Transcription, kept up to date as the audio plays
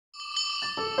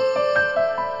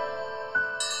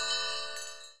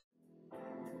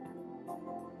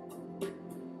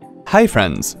Hi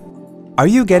friends! Are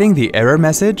you getting the error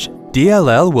message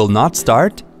DLL will not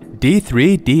start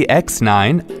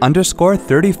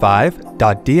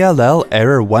D3DX9_35.DLL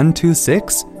error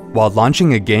 126 while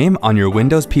launching a game on your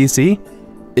Windows PC?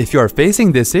 If you are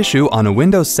facing this issue on a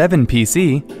Windows 7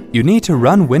 PC, you need to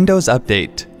run Windows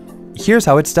Update. Here's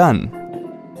how it's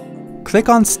done. Click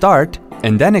on Start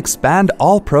and then expand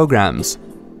all programs.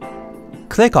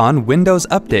 Click on Windows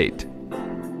Update.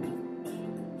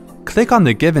 Click on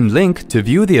the given link to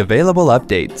view the available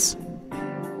updates.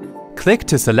 Click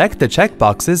to select the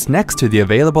checkboxes next to the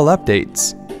available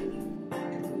updates.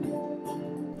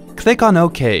 Click on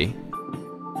OK.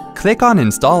 Click on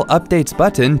Install Updates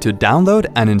button to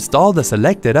download and install the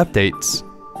selected updates.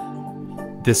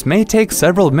 This may take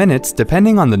several minutes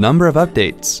depending on the number of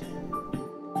updates.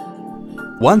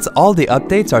 Once all the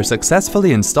updates are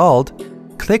successfully installed,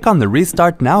 click on the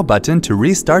Restart Now button to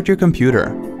restart your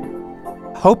computer.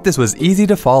 Hope this was easy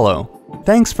to follow.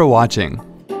 Thanks for watching.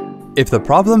 If the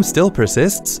problem still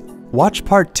persists, watch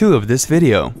part 2 of this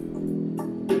video.